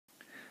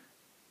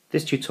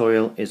This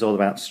tutorial is all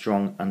about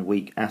strong and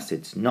weak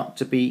acids, not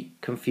to be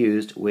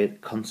confused with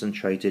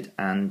concentrated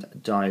and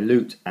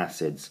dilute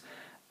acids.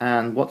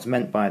 And what's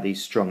meant by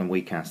these strong and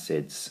weak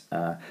acids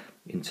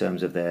in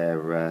terms of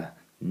their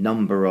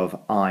number of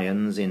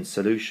ions in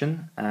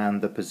solution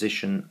and the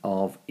position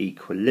of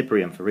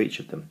equilibrium for each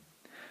of them.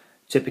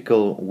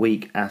 Typical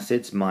weak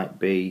acids might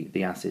be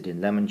the acid in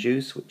lemon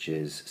juice, which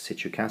is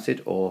citric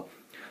acid, or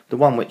the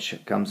one which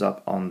comes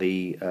up on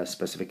the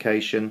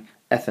specification,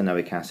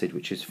 ethanoic acid,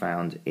 which is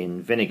found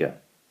in vinegar.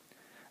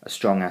 A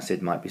strong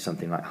acid might be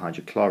something like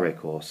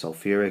hydrochloric or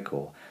sulfuric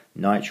or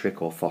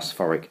nitric or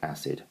phosphoric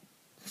acid,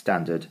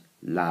 standard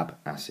lab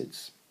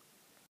acids.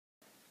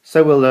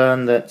 So we'll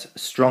learn that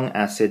strong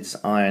acids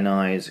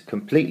ionize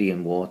completely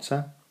in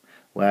water,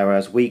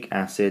 whereas weak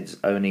acids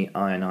only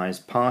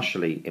ionize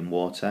partially in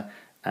water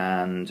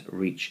and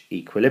reach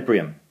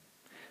equilibrium.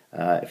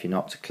 If you're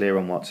not clear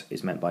on what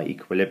is meant by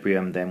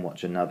equilibrium, then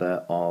watch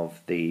another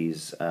of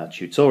these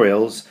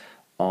tutorials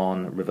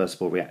on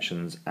reversible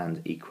reactions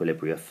and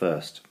equilibria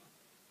first.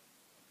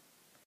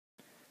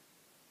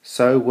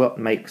 So what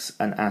makes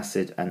an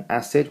acid an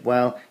acid?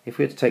 Well, if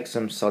we were to take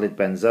some solid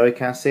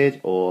benzoic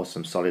acid or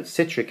some solid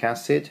citric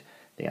acid,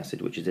 the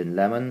acid which is in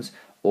lemons,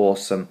 or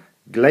some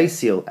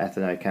glacial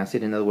ethanoic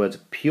acid, in other words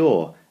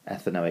pure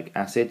ethanoic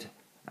acid,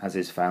 as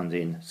is found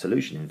in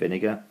solution in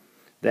vinegar,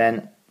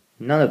 then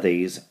none of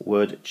these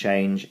would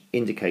change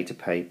indicator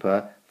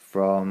paper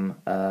from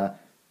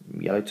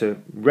yellow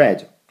to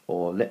red,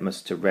 or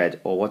litmus to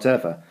red, or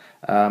whatever.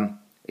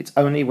 It's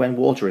only when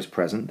water is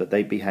present that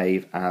they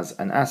behave as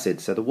an acid,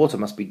 so the water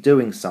must be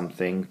doing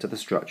something to the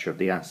structure of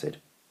the acid.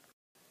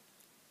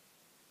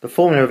 The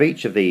formula of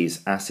each of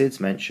these acids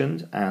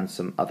mentioned, and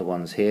some other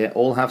ones here,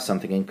 all have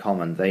something in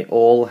common. They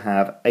all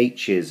have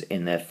H's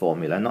in their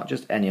formula, not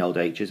just any old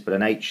H's, but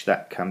an H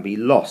that can be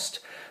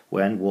lost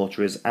when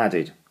water is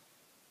added.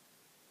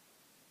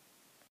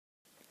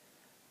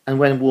 And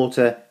when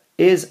water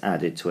is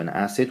added to an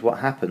acid, what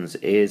happens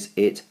is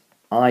it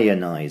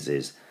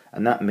ionizes,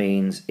 and that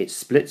means it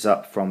splits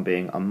up from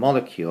being a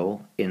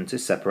molecule into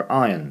separate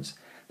ions.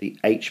 The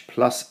H+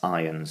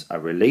 ions are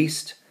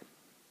released,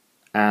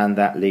 and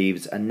that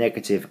leaves a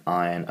negative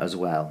ion as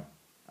well.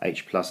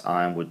 H+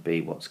 ion would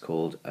be what's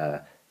called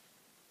a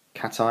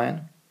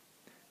cation,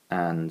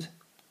 and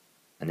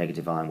a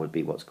negative ion would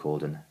be what's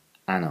called an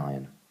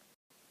anion.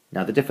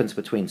 Now the difference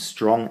between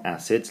strong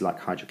acids like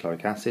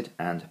hydrochloric acid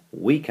and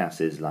weak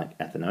acids like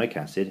ethanoic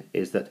acid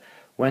is that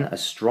when a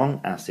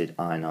strong acid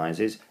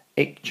ionizes,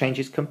 it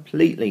changes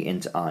completely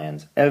into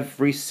ions.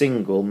 Every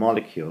single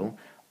molecule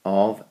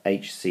of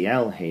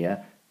HCl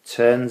here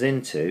turns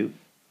into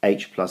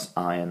H+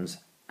 ions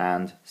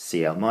and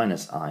Cl-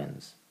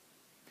 ions.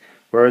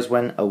 Whereas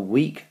when a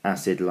weak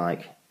acid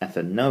like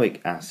ethanoic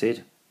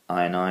acid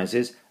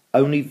ionizes,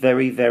 only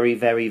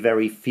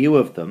very few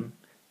of them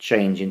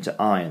change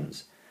into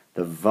ions.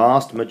 The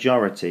vast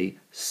majority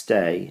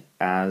stay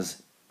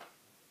as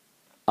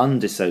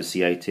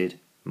undissociated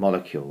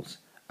molecules.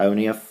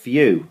 Only a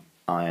few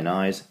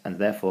ionize, and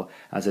therefore,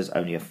 as there's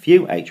only a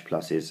few H+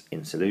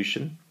 in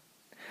solution,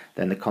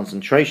 then the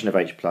concentration of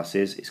H+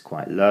 is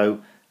quite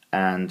low,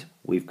 and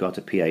we've got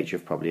a pH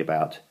of probably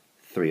about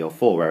 3 or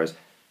 4, whereas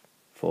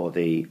for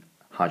the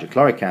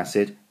hydrochloric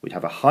acid we'd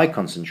have a high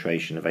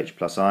concentration of H+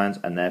 ions,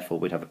 and therefore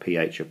we'd have a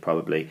pH of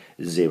probably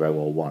 0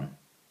 or 1.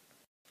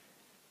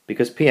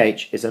 Because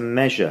pH is a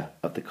measure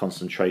of the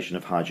concentration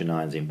of hydrogen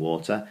ions in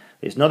water,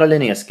 it's not a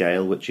linear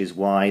scale, which is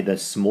why the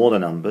smaller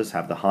numbers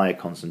have the higher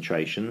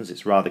concentrations.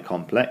 It's rather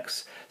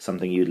complex,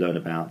 something you'd learn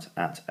about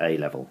at A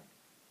level.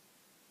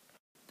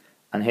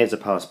 And here's a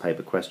past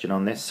paper question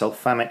on this.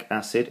 Sulfamic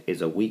acid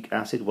is a weak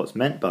acid. What's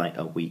meant by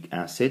a weak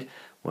acid?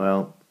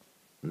 Well,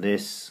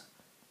 this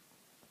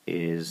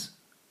is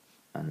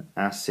an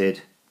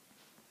acid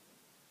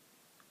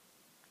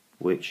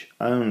which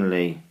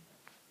only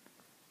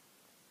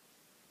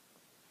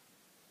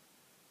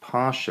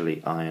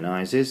partially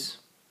ionizes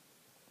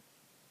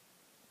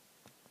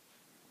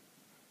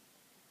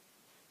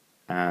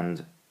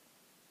and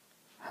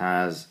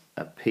has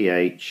a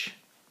pH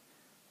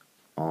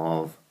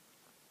of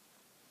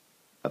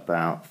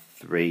about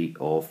 3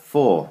 or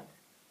 4.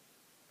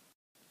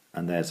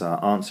 And there's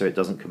our answer. It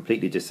doesn't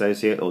completely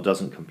dissociate or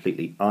doesn't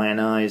completely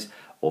ionize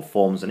or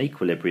forms an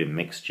equilibrium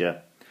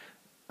mixture,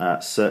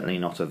 certainly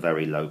not a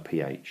very low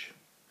pH.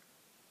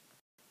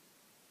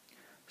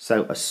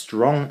 So a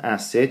strong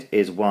acid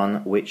is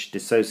one which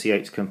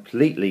dissociates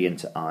completely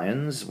into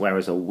ions,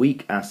 whereas a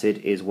weak acid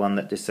is one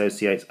that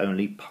dissociates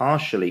only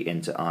partially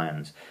into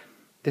ions.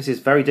 This is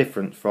very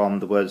different from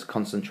the words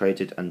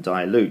concentrated and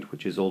dilute,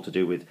 which is all to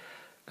do with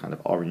kind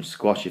of orange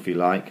squash, if you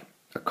like.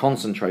 A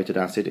concentrated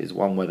acid is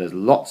one where there's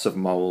lots of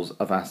moles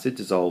of acid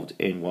dissolved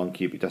in 1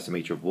 cubic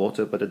decimeter of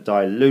water, but a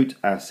dilute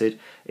acid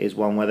is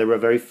one where there are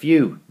very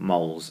few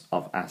moles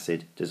of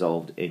acid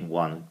dissolved in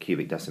 1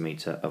 cubic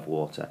decimeter of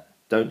water.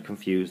 Don't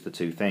confuse the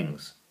two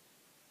things.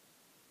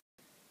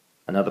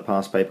 Another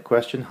past paper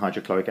question,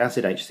 hydrochloric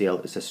acid,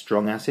 HCl, is a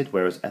strong acid,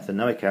 whereas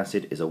ethanoic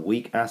acid is a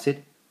weak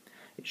acid.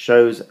 It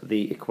shows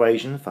the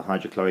equation for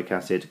hydrochloric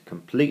acid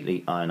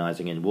completely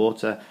ionizing in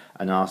water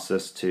and asks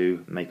us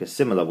to make a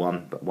similar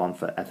one, but one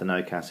for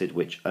ethanoic acid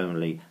which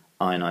only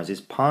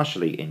ionizes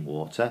partially in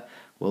water.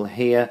 Well,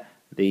 here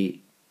the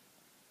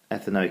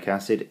ethanoic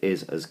acid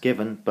is as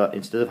given, but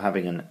instead of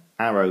having an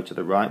arrow to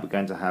the right, we're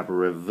going to have a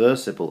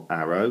reversible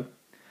arrow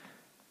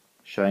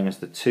showing us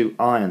the two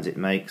ions it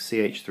makes,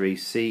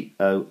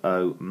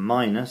 CH3COO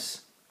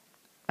minus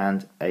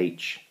and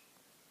H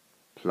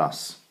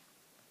plus.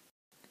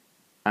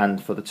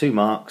 And for the 2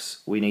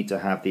 marks, we need to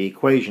have the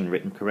equation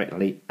written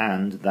correctly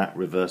and that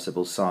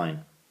reversible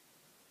sign.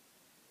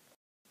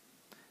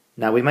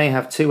 Now we may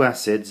have 2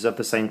 acids of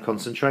the same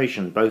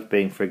concentration, both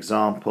being, for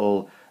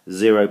example,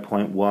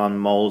 0.1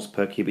 moles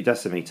per cubic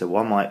decimeter.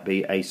 One might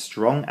be a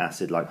strong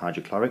acid like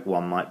hydrochloric,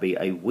 one might be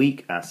a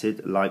weak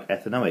acid like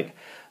ethanoic.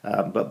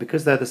 But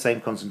because they're the same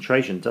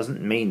concentration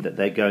doesn't mean that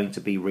they're going to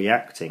be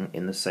reacting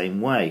in the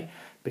same way,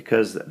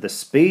 because the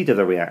speed of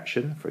the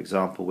reaction, for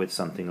example with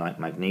something like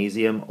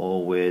magnesium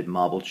or with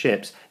marble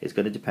chips, is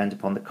going to depend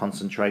upon the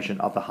concentration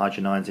of the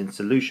hydrogen ions in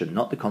solution,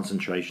 not the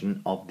concentration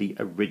of the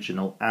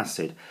original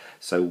acid.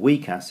 So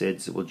weak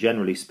acids will,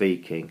 generally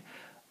speaking,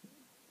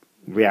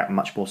 react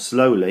much more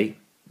slowly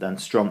than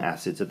strong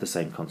acids of the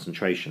same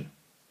concentration.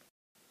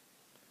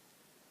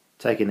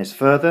 Taking this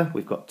further,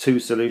 we've got 2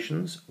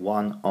 solutions,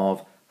 one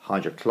of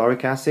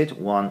hydrochloric acid,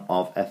 one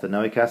of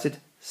ethanoic acid,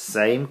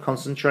 same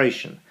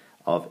concentration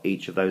of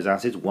each of those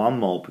acids, 1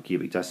 mole per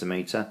cubic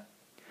decimeter.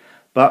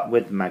 But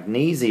with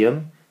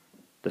magnesium,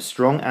 the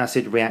strong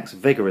acid reacts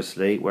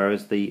vigorously,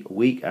 whereas the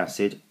weak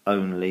acid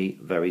only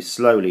very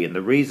slowly. And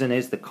the reason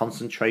is the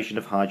concentration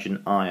of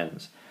hydrogen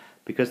ions.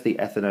 Because the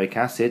ethanoic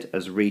acid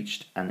has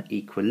reached an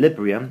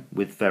equilibrium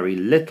with very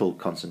little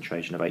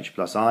concentration of H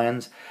plus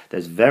ions,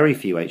 there's very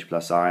few H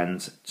plus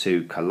ions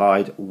to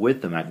collide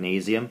with the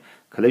magnesium.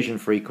 Collision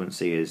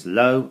frequency is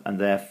low and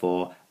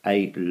therefore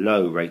a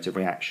low rate of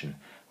reaction.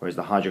 Whereas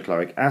the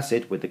hydrochloric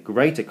acid, with the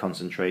greater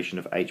concentration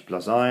of H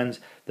plus ions,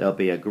 there'll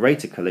be a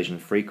greater collision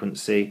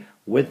frequency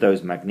with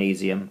those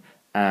magnesium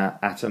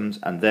atoms,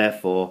 and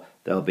therefore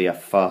there'll be a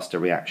faster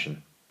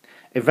reaction.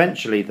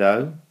 Eventually,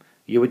 though,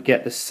 you would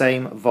get the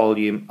same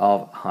volume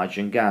of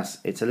hydrogen gas.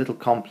 It's a little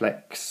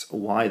complex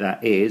why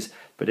that is,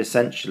 but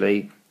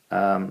essentially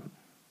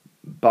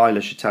by Le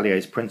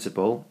Chatelier's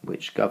principle,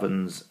 which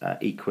governs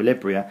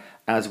equilibria,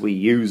 as we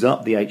use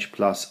up the H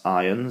plus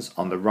ions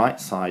on the right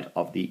side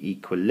of the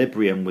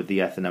equilibrium with the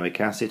ethanoic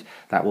acid,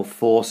 that will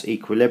force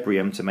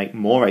equilibrium to make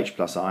more H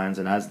plus ions,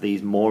 and as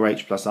these more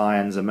H plus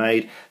ions are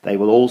made, they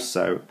will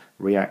also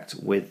react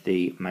with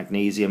the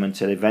magnesium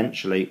until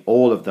eventually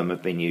all of them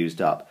have been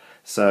used up.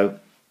 So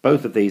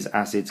both of these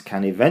acids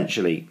can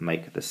eventually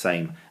make the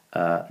same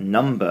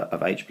number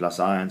of H plus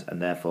ions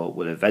and therefore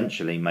will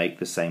eventually make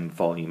the same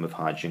volume of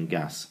hydrogen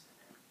gas.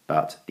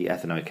 But the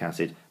ethanoic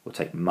acid will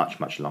take much,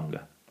 much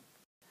longer.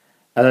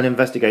 Ellen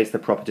investigates the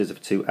properties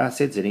of 2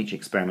 acids. In each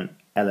experiment,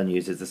 Ellen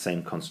uses the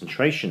same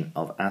concentration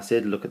of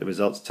acid. Look at the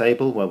results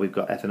table where we've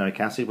got ethanoic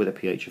acid with a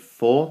pH of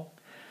 4,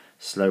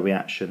 slow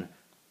reaction,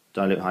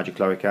 dilute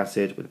hydrochloric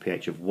acid with a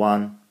pH of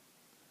 1,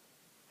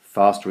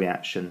 fast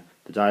reaction.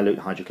 The dilute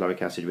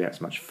hydrochloric acid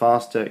reacts much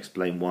faster.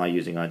 Explain why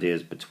using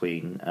ideas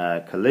between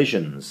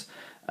collisions.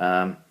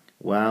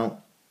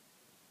 Well,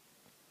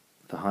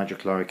 the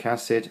hydrochloric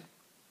acid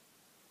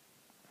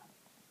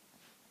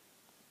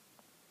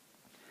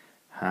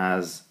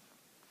has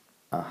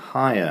a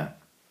higher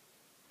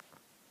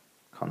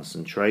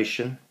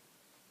concentration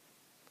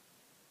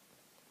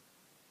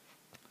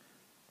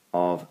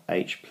of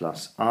H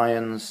plus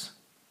ions,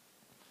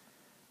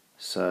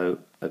 so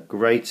a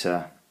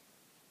greater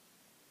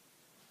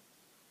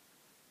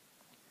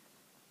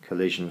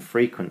collision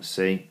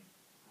frequency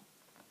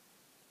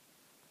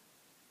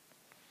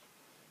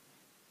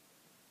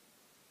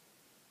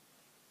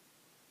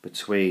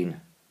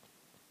between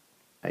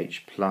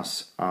H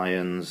plus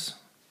ions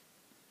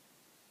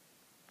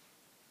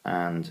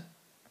and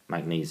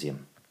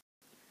magnesium.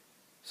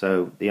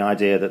 So the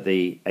idea that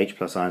the H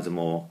plus ions are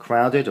more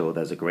crowded, or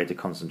there's a greater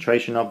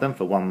concentration of them,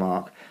 for 1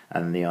 mark,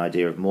 and the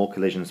idea of more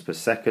collisions per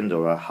second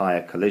or a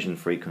higher collision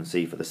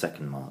frequency for the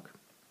 2nd mark.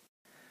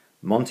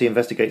 Monty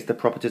investigates the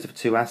properties of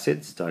 2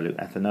 acids, dilute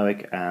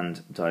ethanoic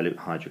and dilute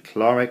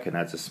hydrochloric, and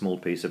adds a small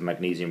piece of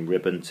magnesium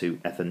ribbon to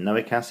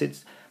ethanoic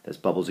acids. There's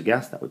bubbles of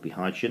gas, that would be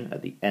hydrogen.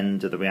 At the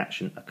end of the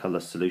reaction, a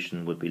colourless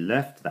solution would be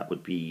left. That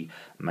would be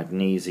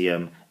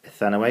magnesium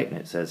ethanoate, and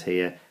it says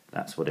here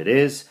that's what it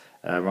is.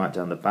 Write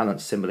down the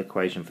balanced symbol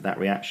equation for that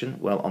reaction.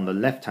 Well, on the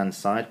left-hand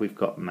side, we've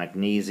got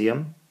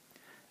magnesium,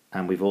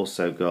 and we've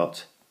also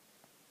got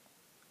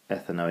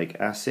ethanoic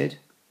acid.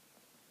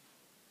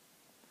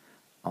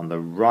 On the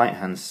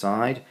right-hand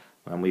side,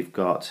 when we've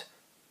got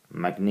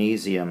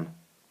magnesium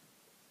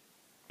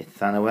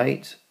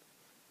ethanoate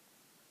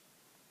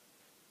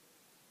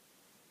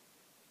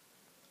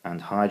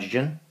and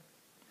hydrogen.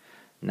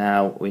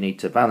 Now we need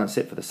to balance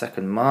it for the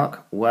 2nd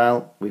mark.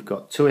 Well, we've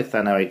got 2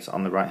 ethanoates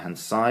on the right-hand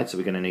side, so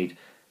we're going to need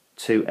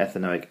 2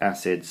 ethanoic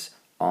acids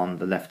on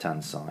the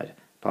left-hand side.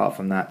 Apart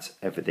from that,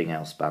 everything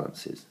else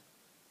balances.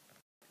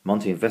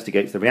 Monty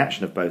investigates the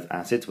reaction of both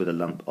acids with a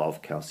lump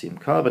of calcium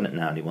carbonate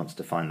now, and he wants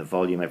to find the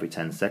volume every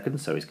 10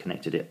 seconds, so he's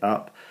connected it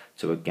up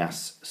to a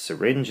gas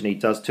syringe, and he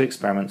does 2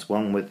 experiments,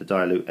 one with the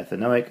dilute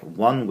ethanoic,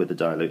 one with the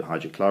dilute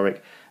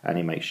hydrochloric, and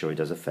he makes sure he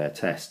does a fair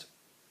test.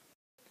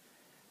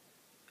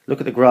 Look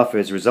at the graph for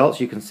his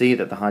results. You can see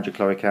that the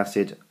hydrochloric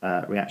acid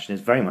reaction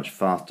is very much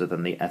faster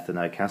than the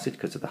ethanoic acid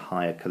because of the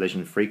higher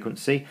collision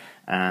frequency,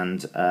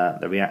 and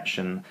the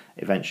reaction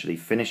eventually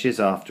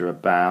finishes after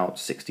about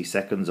 60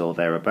 seconds or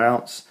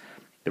thereabouts.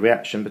 The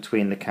reaction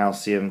between the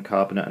calcium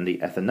carbonate and the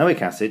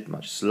ethanoic acid,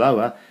 much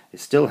slower,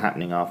 is still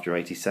happening after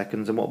 80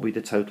 seconds, and what will be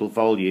the total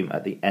volume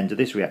at the end of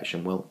this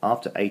reaction? Well,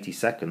 after 80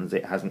 seconds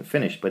it hasn't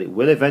finished, but it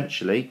will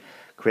eventually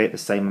create the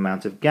same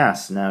amount of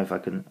gas. Now if I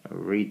can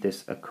read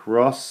this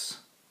across,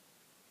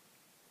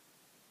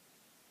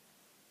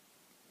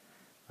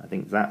 I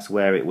think that's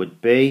where it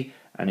would be,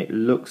 and it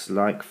looks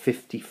like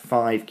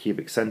 55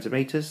 cubic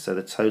centimeters, so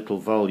the total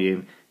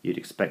volume you'd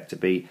expect to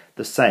be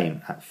the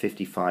same at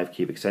 55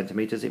 cubic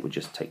centimeters. It would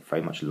just take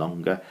very much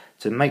longer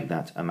to make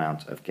that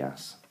amount of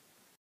gas.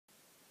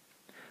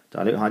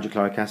 Dilute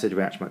hydrochloric acid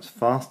reacts much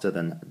faster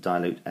than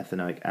dilute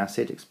ethanoic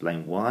acid.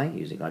 Explain why,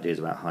 using ideas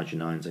about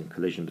hydrogen ions and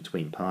collision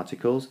between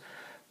particles.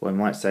 One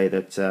might say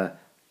that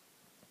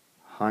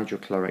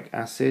hydrochloric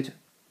acid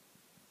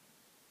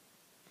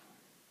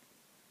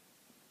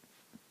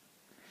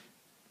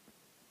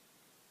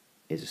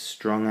is a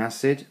strong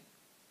acid,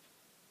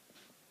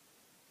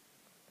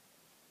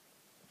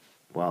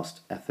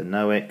 whilst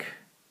ethanoic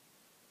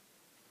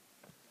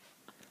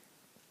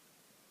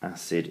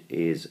acid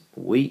is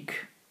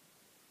weak.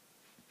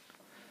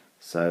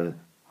 So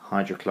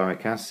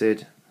hydrochloric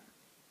acid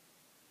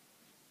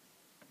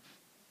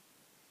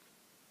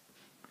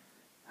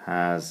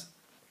has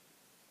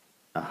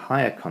a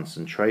higher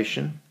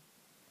concentration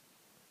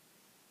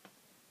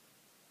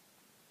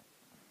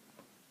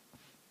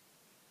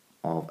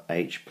of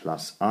H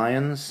plus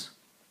ions,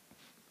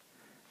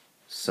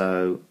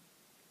 so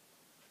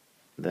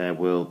there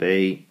will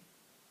be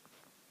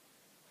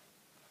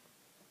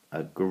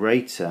a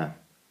greater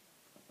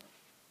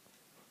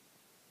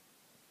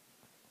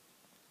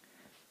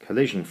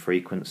collision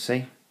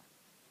frequency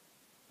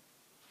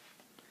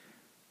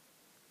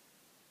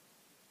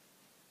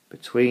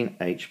between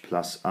H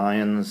plus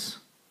ions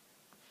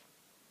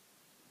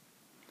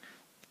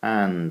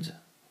and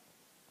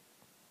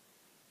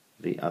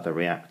the other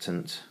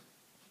reactant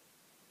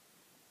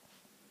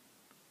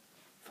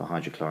for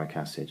hydrochloric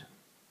acid.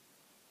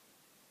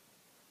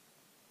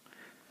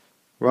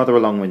 Rather a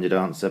long-winded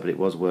answer, but it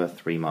was worth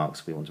 3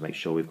 marks. We want to make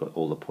sure we've got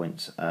all the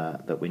points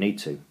that we need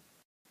to.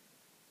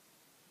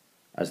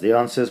 As the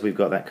answers, we've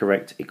got that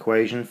correct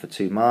equation for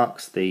 2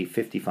 marks, the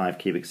 55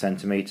 cubic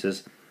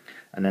centimeters,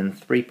 and then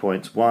 3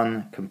 points.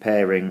 1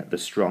 comparing the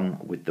strong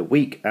with the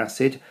weak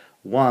acid,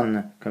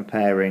 1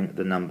 comparing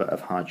the number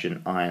of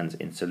hydrogen ions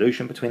in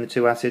solution between the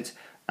 2 acids,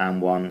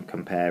 and 1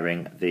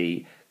 comparing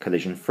the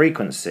collision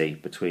frequency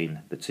between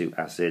the 2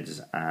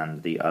 acids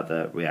and the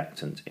other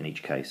reactant in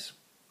each case.